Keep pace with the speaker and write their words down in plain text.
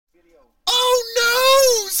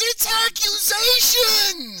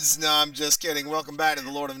Accusations! No, I'm just kidding. Welcome back to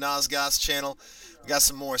the Lord of Nosgoth's channel. We got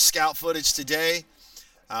some more scout footage today.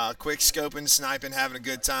 Quick scoping, sniping, having a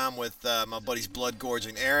good time with my buddies Blood Gorge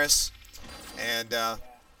and Eris. And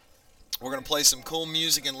we're going to play some cool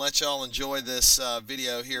music and let y'all enjoy this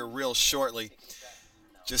video here real shortly.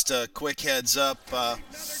 Just a quick heads up.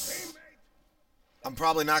 I'm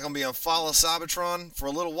probably not going to be on Follow Cybertron for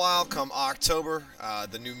a little while come October.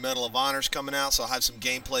 The new Medal of Honor is coming out, so I'll have some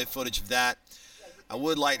gameplay footage of that. I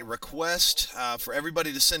would like to request for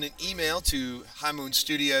everybody to send an email to High Moon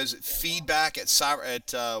Studios at feedback at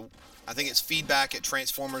I think it's feedback at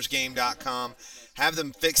transformersgame.com. Have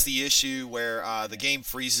them fix the issue where the game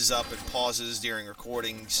freezes up and pauses during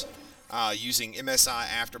recordings using MSI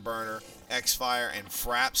Afterburner, Xfire, and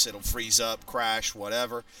Fraps. It'll freeze up, crash,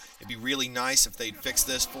 whatever. It'd be really nice if they'd fix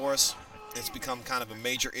this for us. It's become kind of a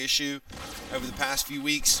major issue over the past few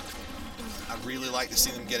weeks. I'd really like to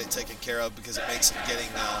see them get it taken care of because it makes getting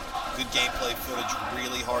good gameplay footage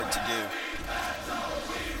really hard to do.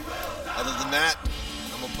 Other than that,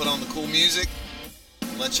 I'm going to put on the cool music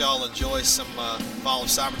and let y'all enjoy some Fall of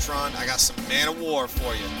Cybertron. I got some Man of War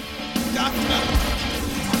for you. Dr. Metal.